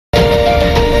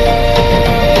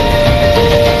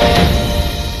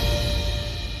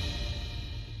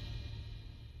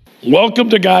Welcome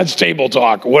to God's Table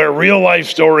Talk, where real life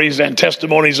stories and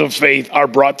testimonies of faith are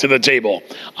brought to the table.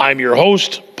 I'm your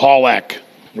host, Paul Eck.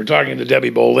 We're talking to Debbie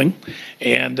Boulding.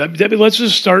 And Debbie, let's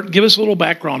just start. Give us a little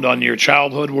background on your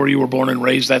childhood, where you were born and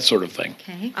raised, that sort of thing.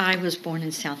 Okay. I was born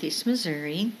in southeast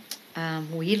Missouri.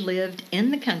 We lived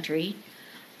in the country.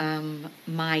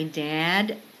 My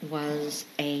dad was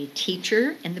a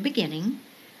teacher in the beginning,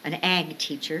 an ag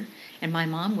teacher, and my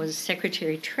mom was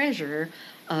secretary-treasurer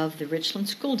of the Richland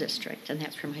School District, and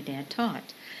that's where my dad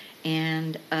taught.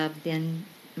 And then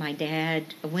my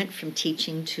dad went from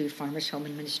teaching to Farmers Home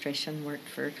Administration, worked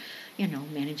for,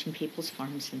 managing people's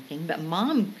farms and things. But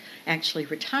Mom actually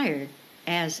retired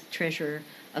as treasurer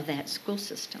of that school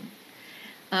system.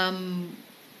 I'm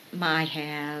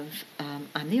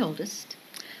the oldest.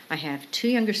 I have 2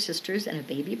 younger sisters and a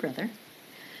baby brother.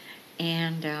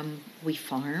 And we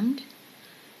farmed.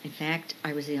 In fact,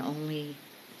 I was the only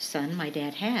son my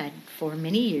dad had for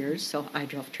many years, so I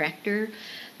drove tractor.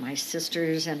 My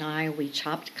sisters and I, we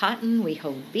chopped cotton, we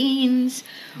hoed beans,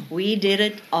 we did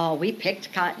it all. We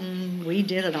picked cotton, we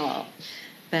did it all.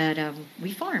 But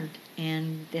we farmed,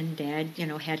 and then Dad,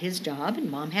 had his job, and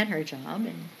Mom had her job,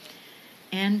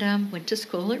 and went to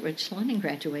school at Richland and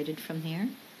graduated from there.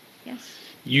 Yes.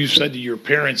 You said that your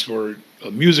parents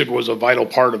music was a vital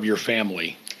part of your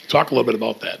family. Talk a little bit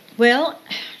about that. Well,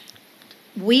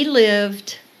 we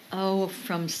lived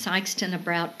from Sikeston,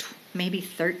 about maybe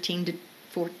 13 to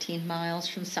 14 miles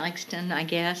from Sikeston, I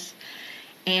guess.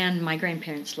 And my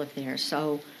grandparents lived there.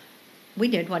 So we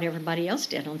did what everybody else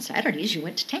did on Saturdays. You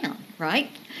went to town, right?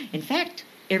 In fact,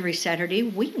 every Saturday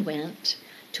we went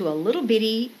to a little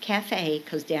bitty cafe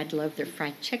because Dad loved their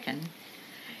fried chicken.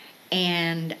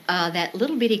 And that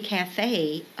little bitty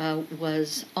cafe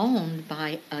was owned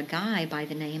by a guy by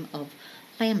the name of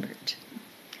Lambert.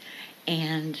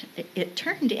 And it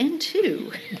turned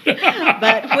into,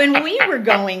 but when we were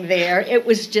going there, it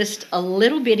was just a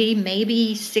little bitty,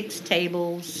 maybe 6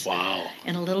 tables. Wow.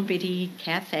 And a little bitty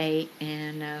cafe,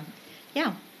 and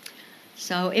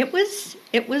so it was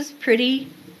a pretty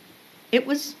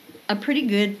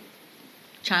good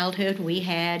childhood we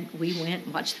had. We went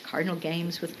and watched the Cardinal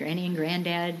games with Granny and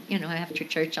Granddad, after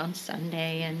church on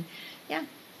Sunday, and yeah.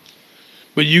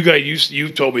 But you guys, you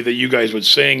told me that you guys would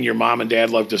sing. Your mom and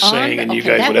dad loved to sing, and you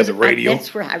guys would have the radio.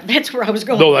 That's where I was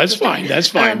going. No, that's fine. That's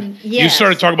fine. Yes. You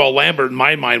started talking about Lambert, and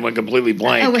my mind went completely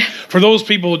blank. For those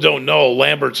people who don't know,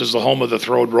 Lambert's is the home of the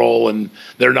Throat Roll, and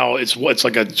they're now it's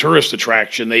like a tourist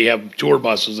attraction. They have tour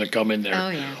buses that come in there. Oh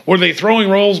yeah. Were they throwing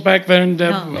rolls back then?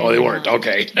 No, they weren't. Not.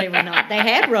 Okay. They were not. They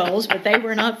had rolls, but they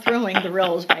were not throwing the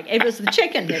rolls back. It was the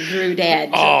chicken that drew Dad.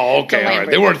 Oh, okay. All right.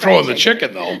 They weren't throwing the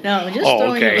chicken though. No, just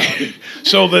throwing the rolls.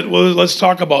 So let's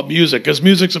talk about music, because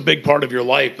music's a big part of your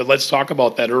life. But let's talk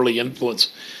about that early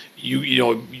influence.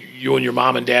 You and your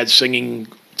mom and dad singing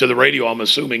to the radio, I'm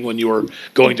assuming, when you were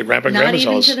going to Grandpa and Grandma's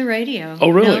house. Not even to the radio. Oh,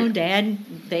 really? No, Dad,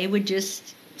 they would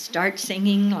just start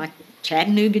singing like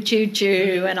Chattanooga Choo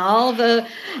Choo and all the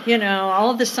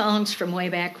songs from way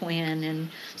back when.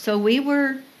 And so we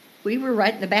were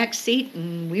right in the back seat,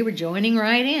 and we were joining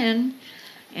right in.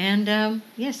 And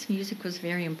yes, music was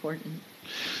very important.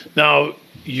 Now,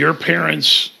 your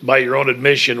parents, by your own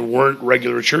admission, weren't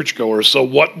regular churchgoers. So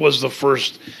what was the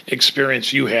first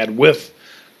experience you had with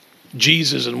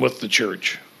Jesus and with the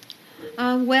church?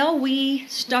 Well, we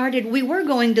were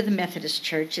going to the Methodist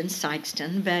church in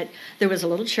Sikeston, but there was a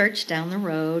little church down the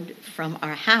road from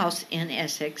our house in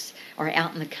Essex, or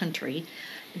out in the country,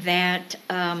 that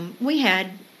we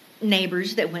had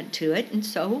neighbors that went to it, and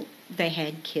so they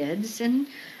had kids, and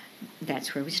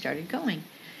that's where we started going.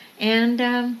 And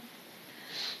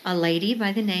a lady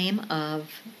by the name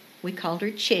of, we called her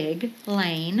Chig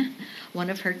Lane, one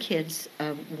of her kids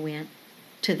went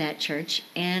to that church,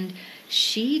 and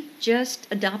she just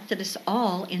adopted us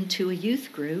all into a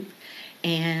youth group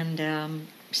and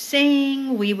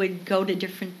sing. We would go to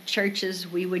different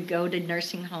churches. We would go to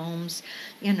nursing homes,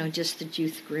 just the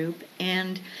youth group.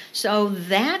 And so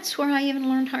that's where I even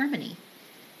learned harmony,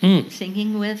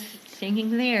 singing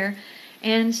there.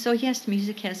 And so, yes,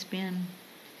 music has been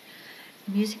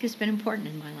important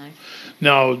in my life.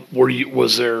 Now,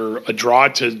 was there a draw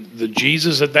to the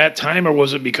Jesus at that time, or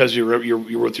was it because you were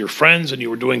with your friends and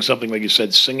you were doing something, like you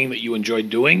said, singing, that you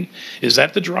enjoyed doing? Is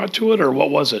that the draw to it, or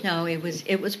what was it? No, it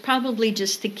was probably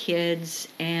just the kids,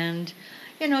 and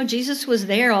Jesus was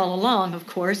there all along. Of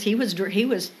course,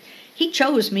 he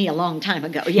chose me a long time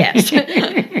ago. Yes,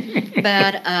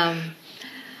 but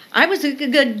I was a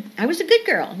good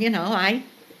girl. I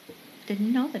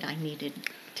didn't know that I needed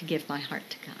to give my heart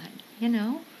to God,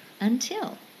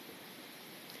 until.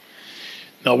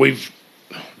 Now, we've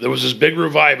there was this big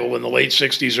revival in the late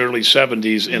 60s, early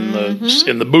 70s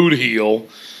in the Boot Heel.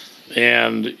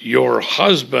 And your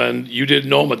husband, you didn't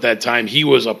know him at that time. He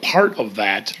was a part of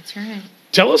that. That's right.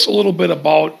 Tell us a little bit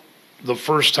about the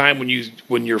first time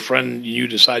when your friend you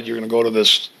decided you're going to go to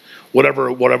this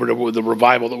whatever the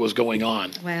revival that was going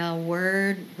on. Well,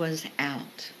 word was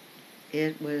out.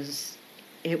 It was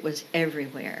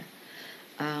everywhere,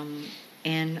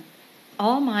 and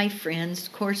all my friends,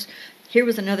 of course. Here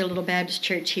was another little Baptist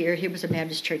church here. Here was a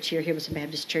Baptist church here. Here was a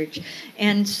Baptist church,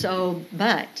 and so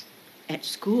but. At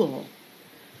school,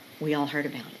 we all heard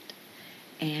about it.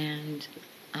 And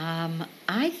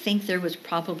I think there was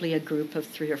probably a group of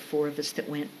 3 or 4 of us that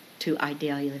went to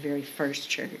Idalia, the very first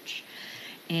church.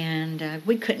 And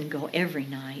we couldn't go every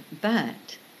night,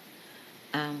 but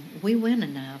we went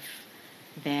enough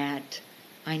that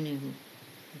I knew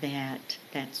that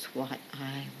that's what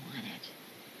I wanted.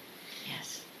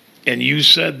 Yes. And you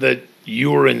said that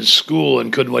you were in school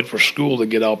and couldn't wait for school to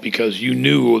get out because you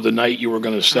knew the night you were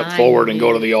going to step forward and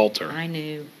go to the altar. I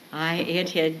knew.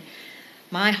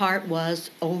 My heart was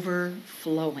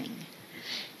overflowing.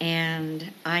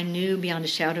 And I knew beyond a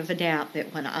shadow of a doubt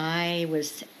that when I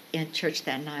was in church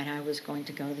that night, I was going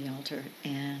to go to the altar,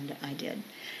 and I did.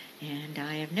 And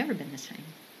I have never been the same.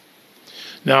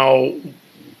 Now,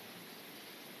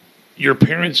 your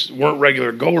parents weren't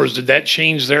regular goers. Did that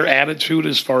change their attitude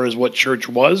as far as what church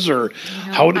was, or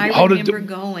I remember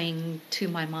going to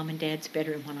my mom and dad's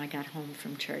bedroom when I got home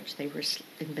from church. They were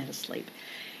in bed asleep,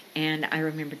 and I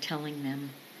remember telling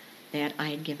them that I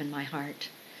had given my heart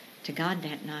to God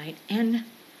that night, and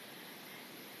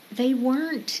they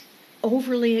weren't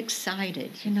overly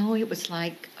excited. It was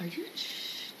like, "Are you?"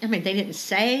 I mean, they didn't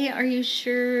say, "Are you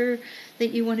sure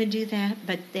that you want to do that?"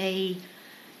 But they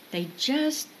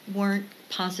just weren't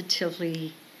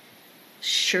positively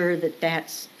sure that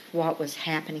that's what was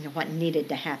happening and what needed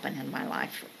to happen in my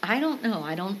life. I don't know.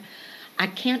 I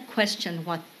can't question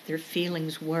what their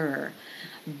feelings were,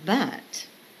 but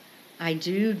I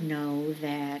do know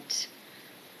that,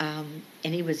 and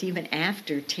it was even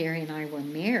after Terry and I were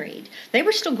married. They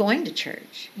were still going to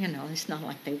church. It's not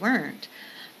like they weren't.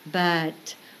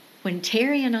 But when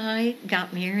Terry and I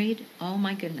got married, oh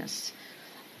my goodness,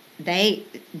 they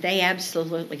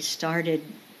absolutely started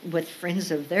with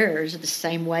friends of theirs the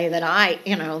same way that I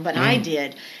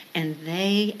did, and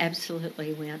they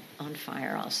absolutely went on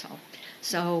fire also.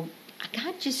 So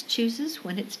God just chooses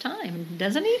when it's time,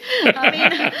 doesn't He? I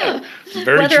mean,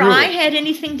 whether true. I had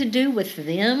anything to do with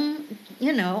them,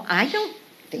 I don't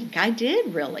think I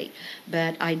did really,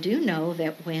 but I do know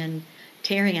that when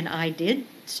Terry and I did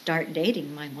start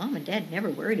dating, my mom and dad never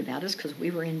worried about us because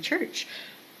we were in church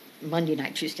Monday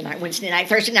night, Tuesday night, Wednesday night,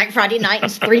 Thursday night, Friday night,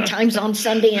 and 3 times on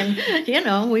Sunday, and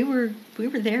we were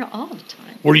there all the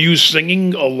time. Were you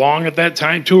singing along at that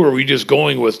time too, or were you just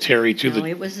going with Terry to No,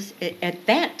 it was at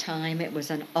that time. It was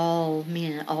an all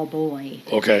boy.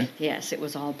 Okay. Yes, it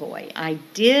was all boy. I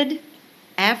did.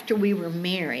 After we were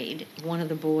married, one of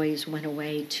the boys went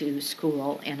away to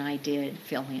school, and I did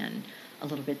fill in a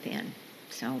little bit then.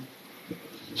 So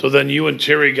then you and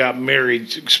Terry got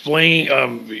married.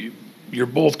 Explain. You're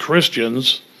both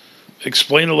Christians.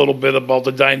 Explain a little bit about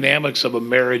the dynamics of a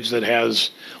marriage that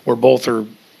has where both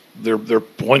they're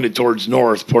pointed towards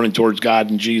north, pointing towards God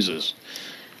and Jesus.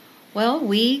 Well,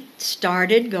 we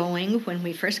started going when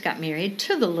we first got married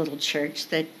to the little church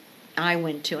that I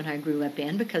went to and I grew up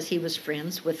in because he was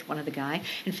friends with one of the guys.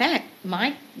 In fact,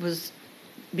 Mike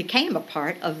became a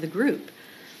part of the group.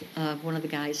 One of the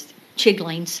guys,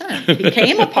 Chiglane's son,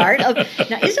 became a part of.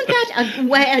 Now, isn't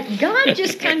that God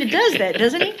just kind of does that,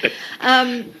 doesn't He?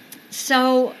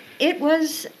 So it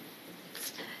was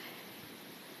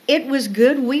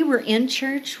good. We were in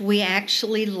church. We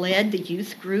actually led the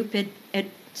youth group at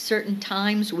certain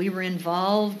times. We were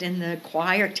involved in the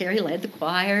choir. Terry led the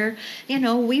choir.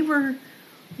 We were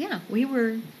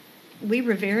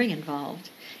very involved.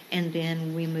 And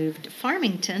then we moved to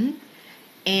Farmington,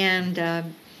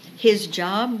 and his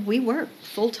job, we worked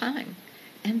full time.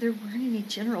 And there weren't any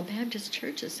General Baptist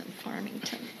churches in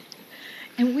Farmington.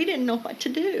 And we didn't know what to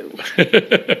do.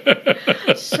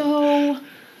 So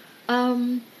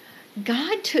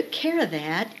God took care of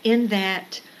that in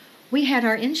that we had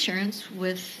our insurance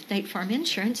with State Farm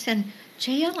Insurance, and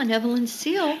JL and Evelyn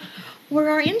Seal were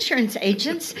our insurance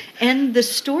agents. And the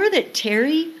store that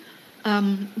Terry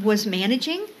was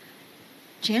managing,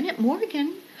 Janet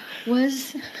Morgan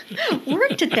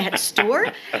worked at that store,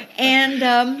 and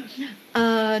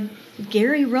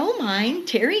Gary Romine,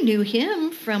 Terry knew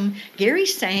him from Gary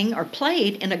sang or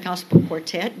played in a gospel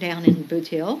quartet down in Boot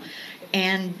Hill,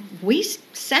 and we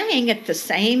sang at the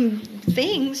same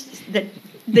things that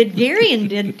that Gary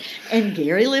and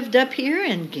Gary lived up here,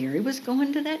 and Gary was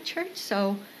going to that church.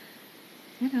 So,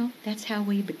 that's how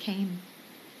we became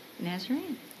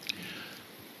Nazarene.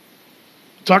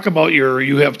 Talk about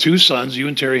you have two sons. You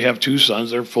and Terry have two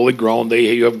sons. They're fully grown.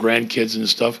 You have grandkids and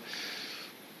stuff.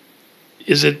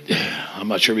 Is it, I'm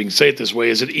not sure if we can say it this way,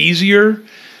 is it easier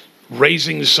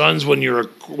raising sons when you're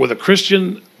with a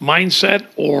Christian mindset,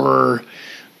 or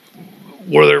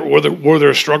were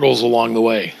there struggles along the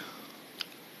way?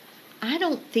 I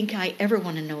don't think I ever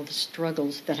want to know the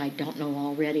struggles that I don't know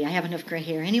already. I have enough gray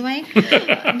hair anyway.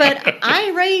 But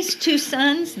I raised two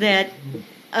sons that,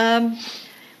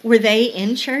 were they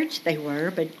in church? They were,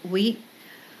 but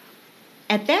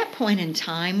at that point in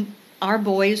time, our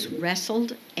boys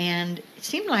wrestled, and it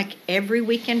seemed like every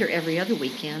weekend or every other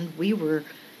weekend, we were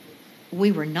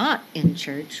not in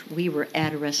church. We were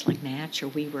at a wrestling match,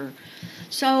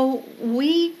 so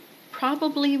we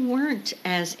probably weren't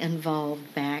as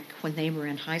involved back when they were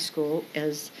in high school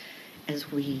as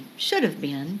we should have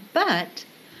been. But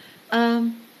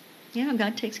God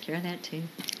takes care of that too.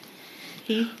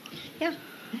 Yeah.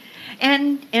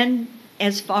 And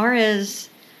as far as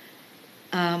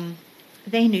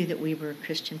they knew that we were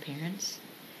Christian parents,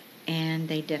 and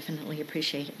they definitely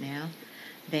appreciate it now.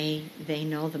 They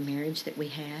know the marriage that we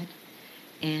had,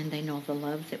 and they know the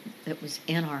love that was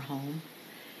in our home,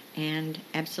 and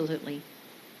absolutely,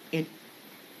 it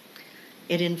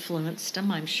influenced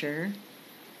them, I'm sure.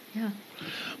 Yeah.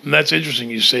 And that's interesting.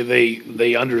 You say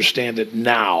they understand it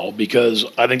now, because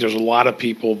I think there's a lot of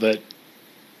people that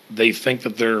they think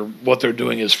that what they're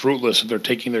doing is fruitless, that they're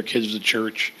taking their kids to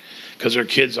church because their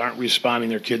kids aren't responding,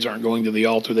 their kids aren't going to the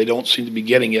altar, they don't seem to be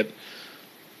getting it.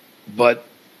 But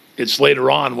it's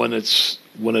later on when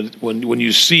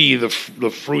you see the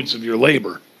fruits of your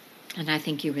labor. And I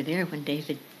think you were there when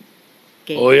David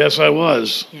gave. Oh yes, I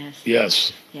was.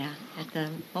 Yes. Yeah. At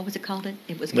what was it called?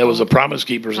 That was the Promise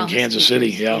Keepers in Kansas City.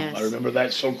 Yeah, yes. I remember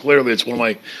that so clearly. It's one of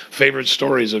my favorite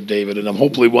stories of David, and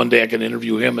hopefully one day I can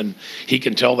interview him and he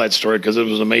can tell that story, because it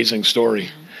was an amazing story.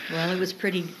 Yeah. Well, it was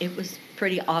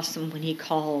pretty awesome when he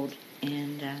called,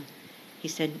 and he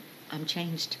said, "I'm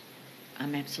changed.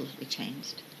 I'm absolutely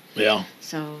changed." Yeah.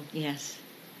 So yes,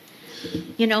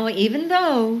 even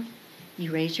though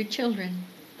you raise your children,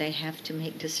 they have to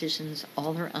make decisions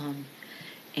all their own,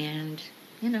 and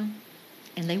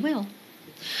and they will.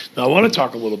 Now I want to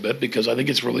talk a little bit, because I think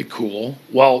it's really cool.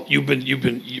 Well, you've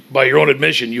been by your own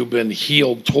admission, you've been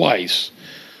healed twice.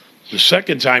 The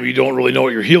second time, you don't really know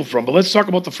what you're healed from. But let's talk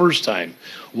about the first time.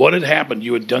 What had happened?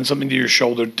 You had done something to your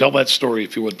shoulder. Tell that story,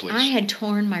 if you would, please. I had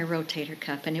torn my rotator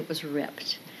cuff, and it was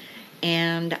ripped.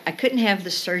 And I couldn't have the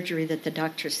surgery that the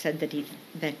doctor said that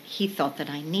he thought that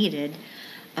I needed,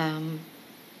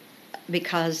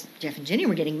 because Jeff and Jenny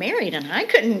were getting married, and I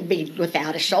couldn't be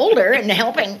without a shoulder and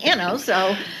helping,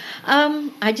 So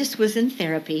I just was in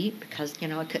therapy, because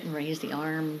I couldn't raise the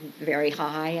arm very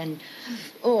high, and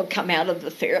come out of the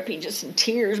therapy just in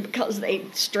tears because they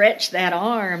stretched that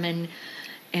arm,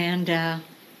 and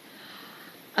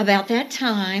about that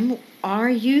time, our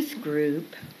youth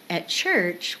group at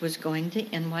church was going to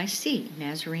NYC,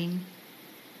 Nazarene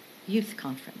Youth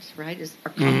Conference, right? Or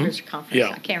conference,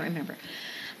 Yeah. I can't remember.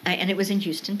 And it was in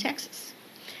Houston, Texas.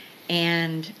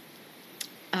 And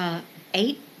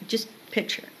just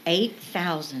picture,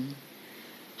 8,000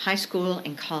 high school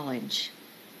and college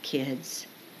kids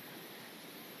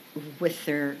with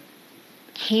their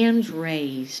hands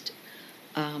raised,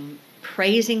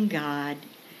 praising God.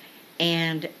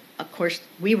 And of course,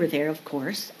 we were there,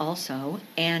 also.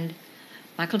 And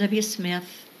Michael W.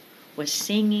 Smith was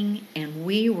singing, and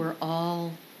we were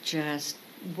all just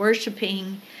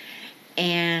worshiping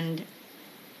and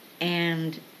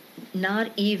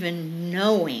not even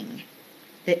knowing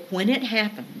that when it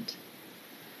happened,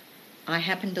 I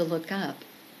happened to look up,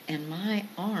 and my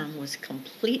arm was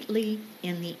completely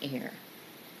in the air.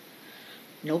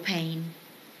 No pain.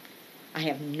 I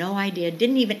have no idea.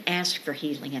 Didn't even ask for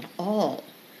healing at all.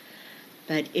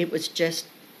 But it was just,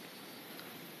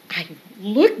 I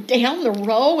looked down the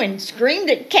row and screamed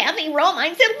at Kathy Rome. I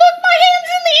said, "Look, my hand's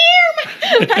in the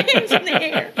air! My hand's in the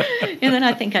air!" And then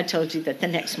I think I told you that the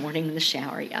next morning in the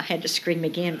shower, I had to scream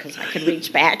again because I could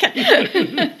reach back.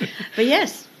 But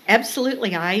yes,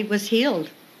 absolutely, I was healed.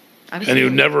 And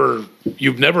you've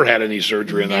never had any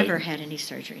surgery on that? Never had any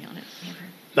surgery on it, never.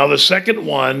 Now, the second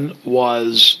one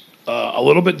was a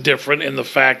little bit different in the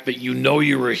fact that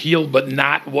you were healed, but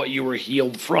not what you were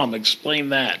healed from. Explain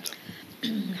that.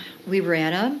 We were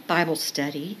at a Bible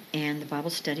study, and the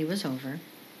Bible study was over,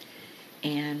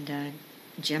 and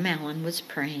Jim Allen was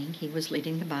praying. He was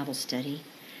leading the Bible study,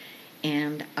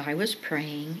 and I was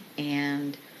praying,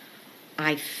 and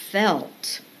I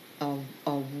felt a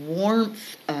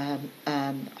warmth, a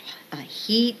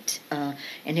heat, and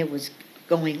it was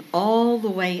going all the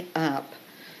way up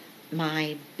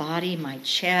my body, my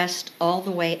chest, all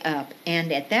the way up.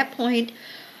 And at that point,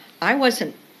 I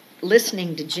wasn't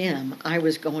listening to Jim. I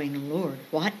was going, Lord,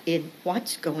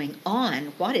 what's going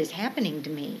on? What is happening to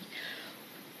me?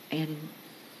 And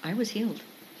I was healed.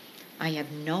 I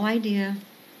have no idea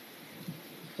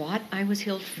what I was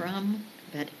healed from,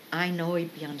 but I know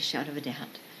beyond a shadow of a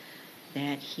doubt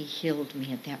that he healed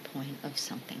me at that point of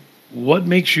something. What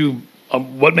makes you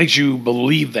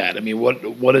believe that? I mean,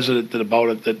 what is it about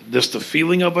it that just the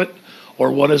feeling of it,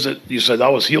 or what is it? You said I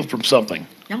was healed from something.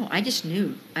 No, I just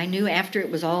knew. I knew after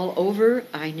it was all over.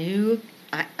 I knew.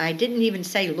 I didn't even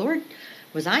say, Lord,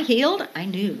 was I healed? I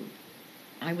knew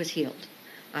I was healed.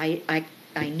 I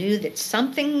knew that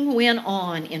something went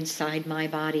on inside my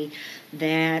body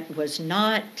that was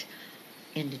not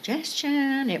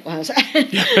indigestion. It was,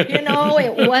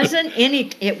 it wasn't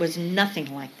any, it was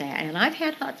nothing like that. And I've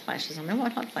had hot flashes. I know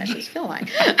what hot flashes feel like.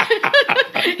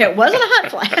 It wasn't a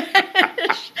hot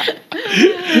flash.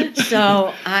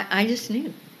 So I just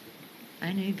knew.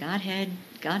 I knew God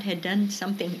had done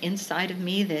something inside of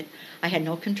me that I had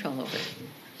no control over.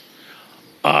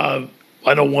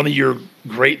 I know one of your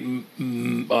great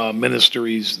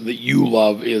ministries that you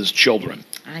love is children.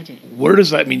 I do. Where does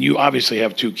that mean? You obviously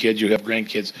have 2 kids, you have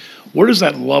grandkids. Where does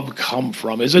that love come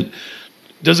from?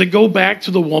 Does it go back to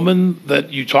the woman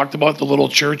that you talked about, the little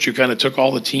church? You kind of took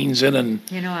all the teens in and...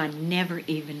 I never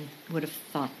even would have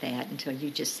thought that until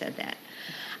you just said that.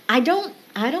 I don't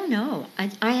know. I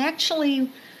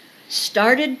actually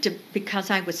started to,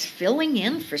 because I was filling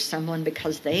in for someone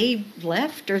because they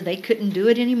left or they couldn't do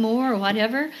it anymore or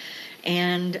whatever.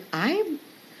 And I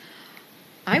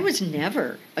was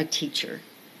never a teacher.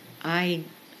 I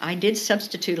did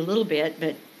substitute a little bit,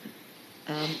 but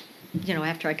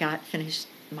after I got finished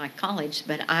my college,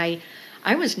 but I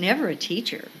was never a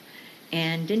teacher,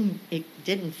 and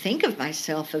didn't think of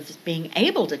myself as being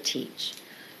able to teach.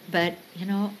 But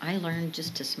I learned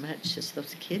just as much as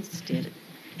those kids did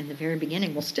in the very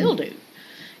beginning. Will still do.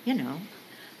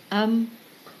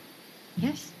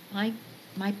 Yes, my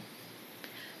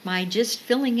just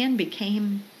filling in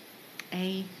became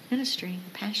a ministry,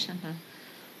 a passion.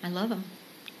 I love them.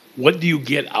 What do you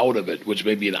get out of it? Which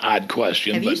may be an odd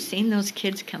question. Have you seen those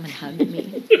kids come and hug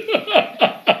me?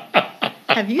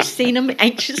 Have you seen them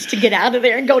anxious to get out of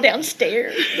there and go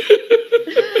downstairs?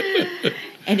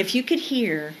 And if you could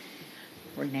hear,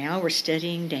 we're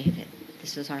studying David.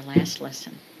 This is our last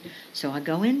lesson. So I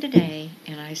go in today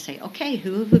and I say, okay,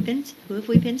 who have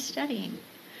we been studying?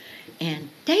 And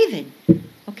David.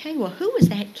 Okay, well, who was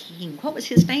that king? What was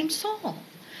his name? Saul.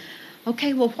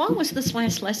 Okay, well, what was this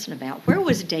last lesson about? Where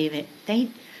was David? They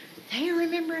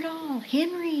remember it all.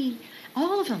 Henry,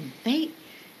 all of them.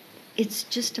 It's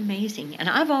just amazing. And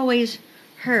I've always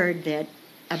heard that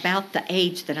about the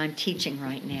age that I'm teaching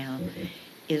right now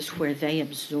is where they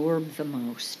absorb the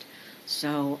most.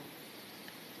 So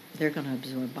they're going to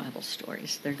absorb Bible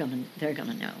stories. They're going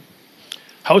to know.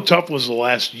 How tough was the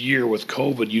last year with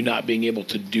COVID, you not being able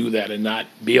to do that and not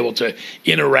be able to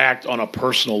interact on a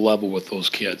personal level with those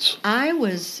kids? I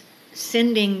was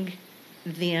sending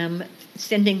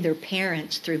their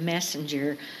parents through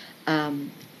Messenger,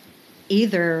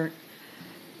 either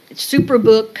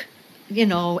Superbook,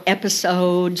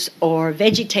 episodes or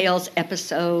VeggieTales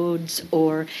episodes,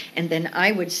 and then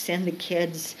I would send the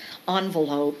kids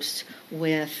envelopes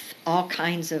with all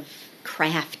kinds of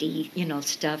crafty,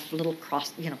 stuff, little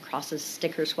crosses,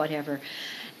 stickers, whatever,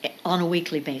 on a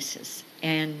weekly basis.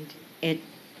 And it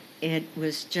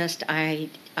was just, I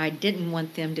didn't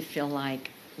want them to feel like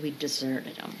we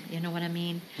deserted them. You know what I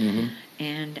mean? Mm-hmm.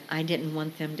 And I didn't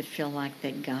want them to feel like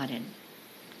that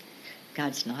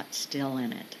God's not still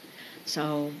in it.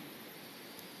 So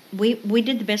we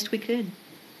did the best we could.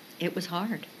 It was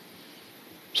hard.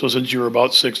 So since you were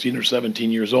about 16 or 17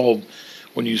 years old,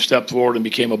 when you stepped forward and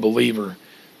became a believer,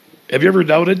 have you ever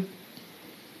doubted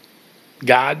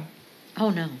God? Oh,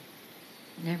 no.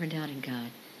 Never doubted God.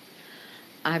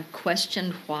 I've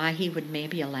questioned why he would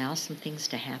maybe allow some things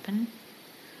to happen.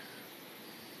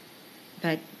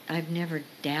 But I've never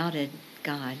doubted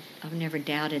God. I've never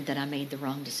doubted that I made the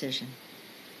wrong decision.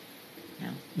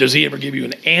 No. Does he ever give you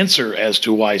an answer as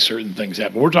to why certain things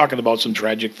happen? We're talking about some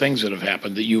tragic things that have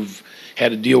happened that you've had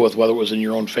to deal with, whether it was in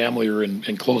your own family or in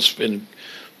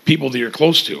people that you're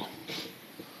close to.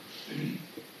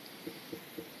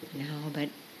 No, but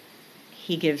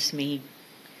he gives me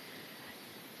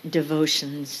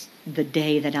devotions the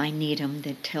day that I need them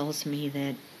that tells me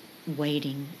that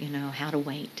waiting, how to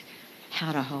wait,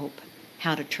 how to hope,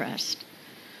 how to trust.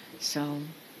 So,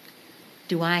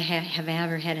 do I have I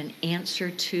ever had an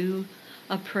answer to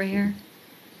a prayer?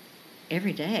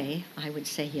 Every day, I would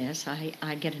say yes.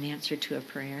 I get an answer to a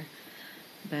prayer,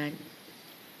 but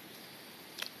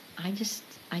I just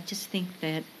think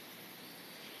that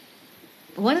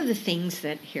one of the things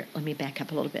that here, let me back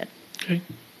up a little bit. Okay.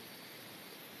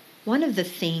 One of the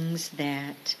things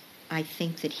that I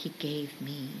think that he gave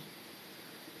me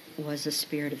was a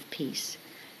spirit of peace.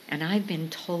 And I've been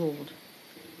told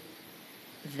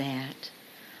that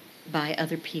by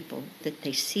other people that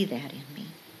they see that in me,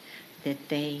 that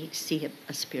they see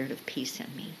a spirit of peace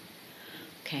in me.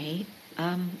 Okay?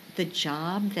 The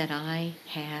job that I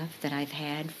have, that I've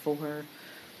had for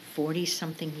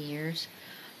 40-something years,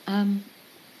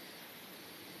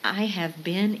 I have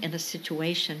been in a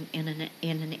situation in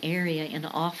an area, in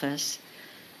an office,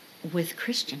 with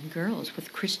Christian girls,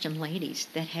 with Christian ladies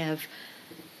that have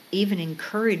even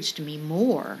encouraged me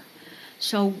more.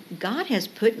 So God has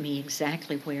put me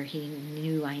exactly where he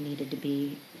knew I needed to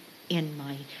be in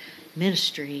my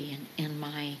ministry and in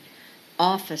my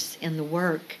office, in the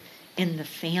work, in the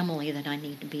family that I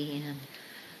need to be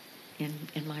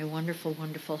in my wonderful,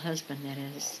 wonderful husband that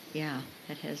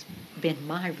has been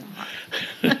my rock.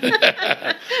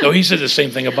 No, he said the same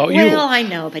thing about you. Well, I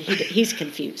know, but he's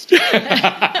confused.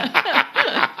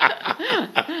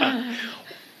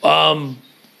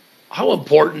 How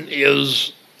important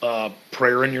is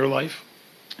prayer in your life?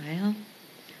 Well,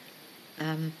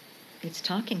 it's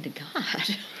talking to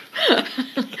God.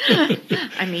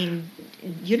 I mean,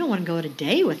 you don't want to go a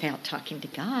day without talking to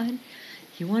God.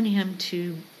 You want him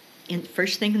to,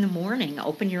 first thing in the morning,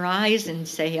 open your eyes and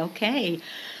say, okay,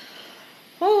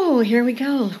 oh, here we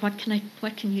go. What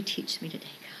can you teach me today,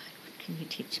 God? What can you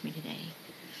teach me today?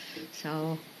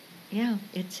 So, yeah,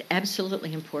 it's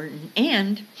absolutely important.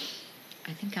 And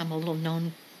I think I'm a little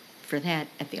known for that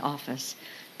at the office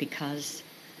because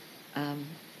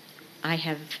I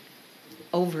have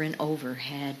over and over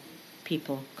had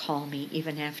people call me,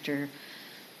 even after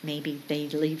maybe they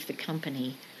leave the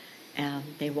company,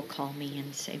 they will call me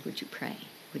and say, would you pray?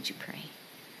 Would you pray?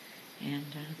 And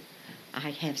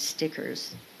I have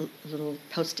stickers, little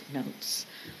Post-it notes,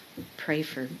 pray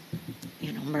for,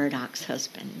 Murdoch's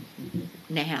husband.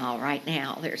 Right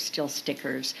now, there's still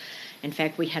stickers. In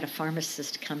fact, we had a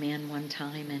pharmacist come in one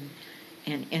time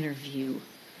and interview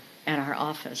at our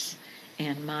office.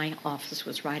 And my office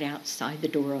was right outside the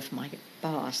door of my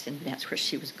boss, and that's where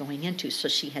she was going into, so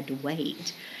she had to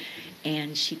wait.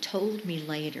 And she told me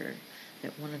later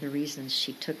that one of the reasons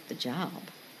she took the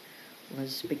job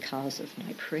was because of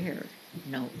my prayer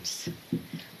notes,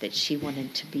 that she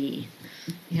wanted to be,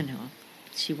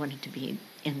 she wanted to be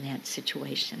in that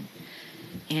situation.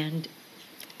 And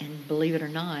believe it or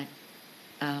not,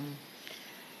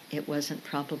 it wasn't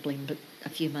probably but a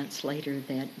few months later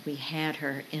that we had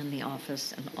her in the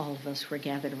office and all of us were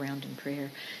gathered around in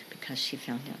prayer because she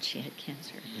found out she had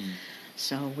cancer. Mm.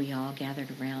 So we all gathered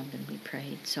around and we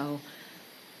prayed. So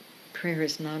prayer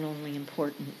is not only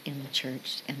important in the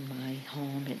church, in my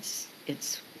home, it's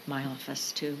my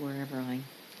office too, wherever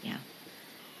yeah.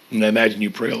 And I imagine you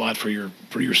pray a lot for your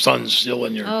sons still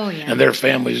and and their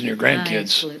families and your grandkids. I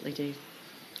absolutely do.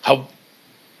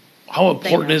 How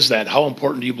important is that? How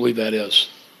important do you believe that is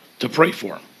to pray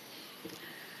for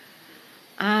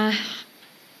them?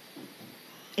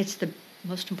 It's the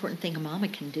most important thing a mama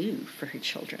can do for her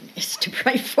children is to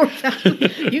pray for them.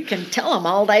 You can tell them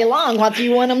all day long what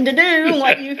you want them to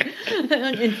do.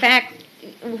 In fact,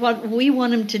 what we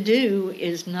want them to do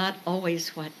is not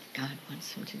always what God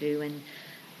wants them to do, and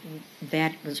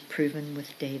that was proven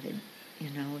with David.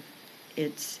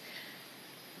 It's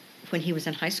when he was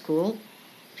in high school.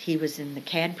 He was in the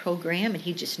CAD program, and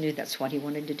he just knew that's what he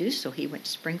wanted to do. So he went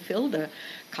to Springfield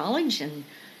College and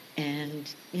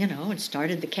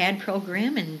started the CAD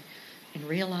program and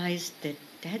realized that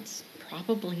that's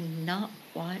probably not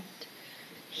what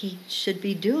he should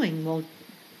be doing. Well,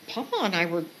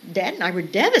 Dad and I were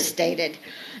devastated.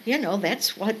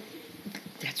 That's what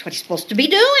he's supposed to be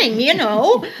doing.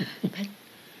 But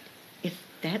if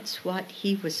that's what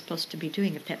he was supposed to be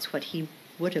doing, if that's what he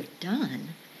would have done,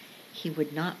 he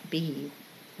would not be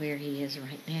where he is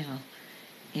right now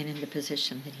and in the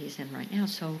position that he's in right now.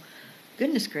 So,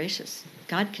 goodness gracious,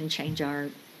 God can change our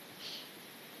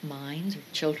minds, or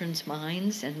children's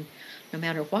minds, and no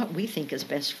matter what we think is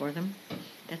best for them.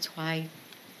 That's why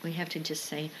we have to just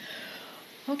say,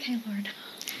 okay, Lord,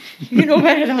 you know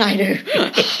better than I do.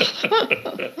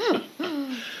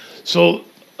 So,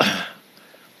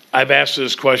 I've asked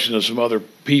this question to some other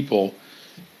people.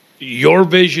 Your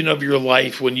vision of your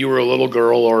life when you were a little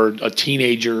girl or a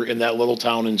teenager in that little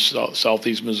town in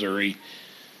southeast Missouri,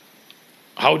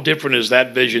 How different is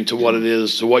that vision to what it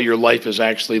is, to what your life is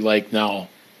actually like now?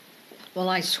 Well,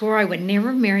 I swore I would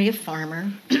never marry a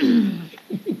farmer.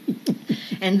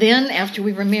 And then after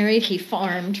we were married, he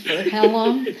farmed for how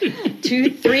long?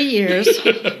 2-3 years.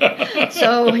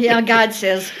 So, yeah, God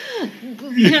says,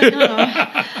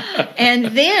 And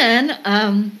then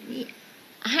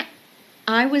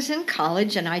I was in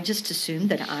college, and I just assumed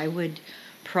that I would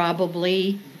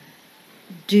probably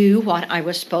do what I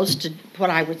was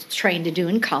trained to do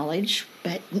in college,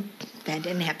 but that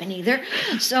didn't happen either.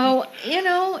 So,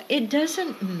 it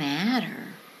doesn't matter.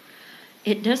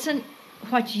 It doesn't,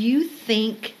 what you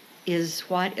think is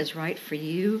what is right for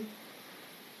you,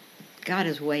 God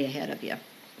is way ahead of you.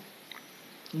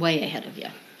 Way ahead of you.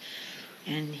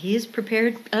 And He has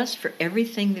prepared us for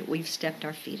everything that we've stepped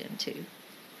our feet into.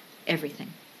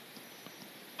 Everything.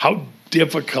 How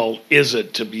difficult is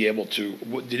it to be able to,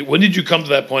 when did you come to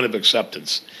that point of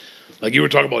acceptance? Like you were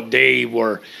talking about Dave,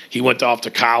 where he went off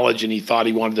to college and he thought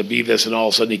he wanted to be this, and all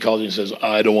of a sudden he calls you and says,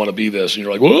 I don't want to be this. And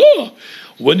you're like, whoa!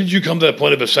 When did you come to that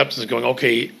point of acceptance going,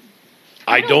 okay,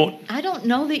 I don't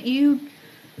know that you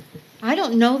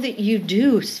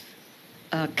do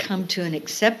come to an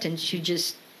acceptance. You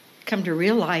just come to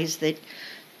realize that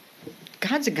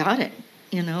God's got it,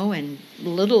 and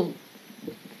little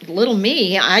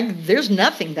me, there's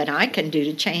nothing that I can do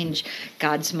to change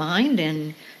God's mind,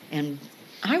 and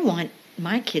I want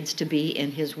my kids to be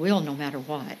in His will no matter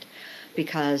what,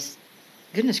 because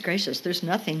goodness gracious, there's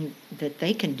nothing that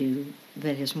they can do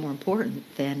that is more important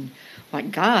than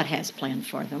what God has planned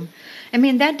for them. I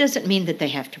mean, that doesn't mean that they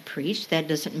have to preach. That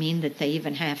doesn't mean that they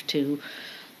even have to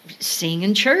sing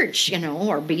in church,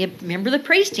 or be a member of the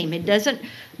praise team. It doesn't,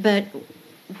 but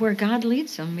where God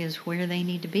leads them is where they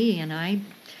need to be. And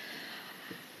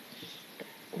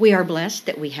we are blessed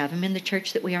that we have them in the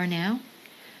church that we are now.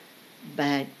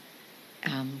 But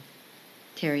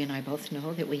Terry and I both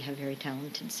know that we have very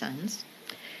talented sons,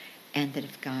 and that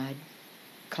if God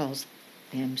calls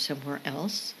them somewhere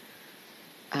else,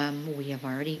 we've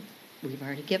already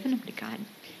given them to God,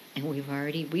 and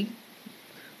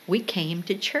we came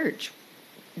to church.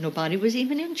 Nobody was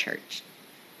even in church,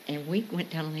 and we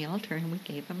went down on the altar and we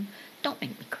gave them. Don't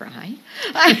make me cry.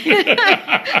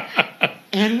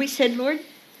 And we said, Lord,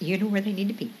 you know where they need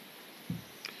to be.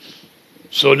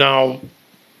 So now,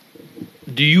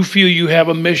 do you feel you have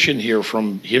a mission here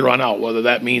from here on out, whether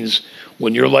that means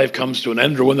when your life comes to an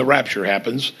end or when the rapture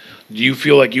happens? Do you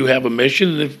feel like you have a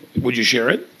mission? Would you share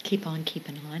it? Keep on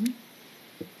keeping on.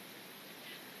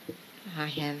 I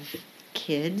have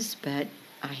kids, but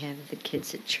I have the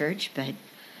kids at church, but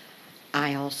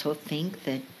I also think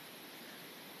that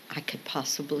I could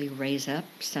possibly raise up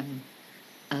some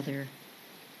other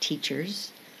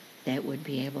teachers that would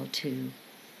be able to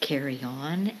carry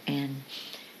on and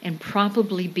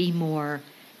probably be more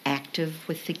active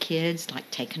with the kids, like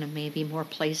taking them maybe more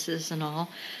places and all.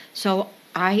 So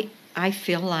I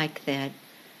feel like that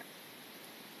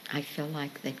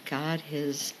God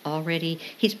has already,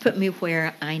 He's put me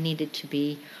where I needed to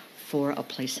be for a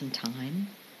place and time,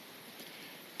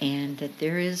 and that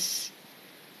there is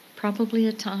probably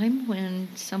a time when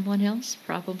someone else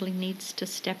probably needs to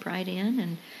step right in,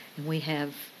 and we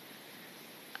have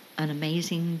an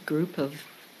amazing group of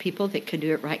people that could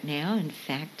do it right now. In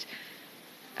fact,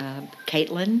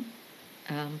 Caitlin,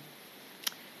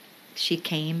 she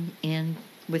came in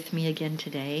with me again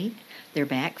today. They're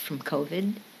back from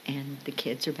COVID, and the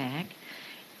kids are back.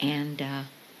 And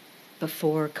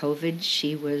before COVID,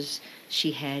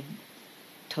 she had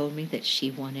told me that she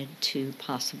wanted to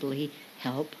possibly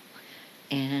help.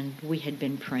 And we had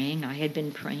been praying. I had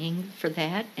been praying for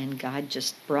that, and God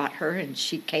just brought her, and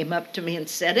she came up to me and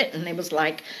said it, and it was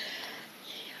like,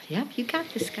 yep, you got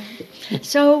this, God.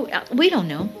 So we don't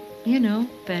know,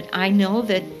 but I know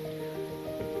that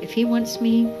if He wants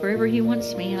me, wherever He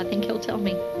wants me, I think He'll tell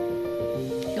me.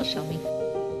 He'll show me.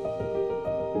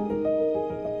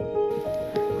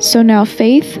 So now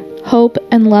faith, hope,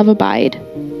 and love abide,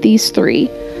 these three.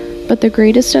 But the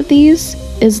greatest of these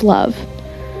is love.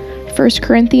 1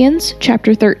 Corinthians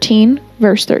chapter 13,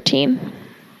 verse 13.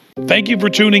 Thank you for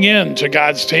tuning in to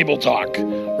God's Table Talk.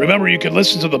 Remember, you can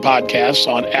listen to the podcast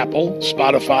on Apple,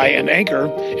 Spotify, and Anchor,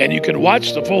 and you can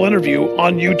watch the full interview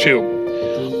on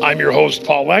YouTube. I'm your host,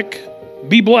 Paul Eck.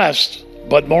 Be blessed,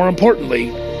 but more importantly,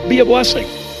 be a blessing.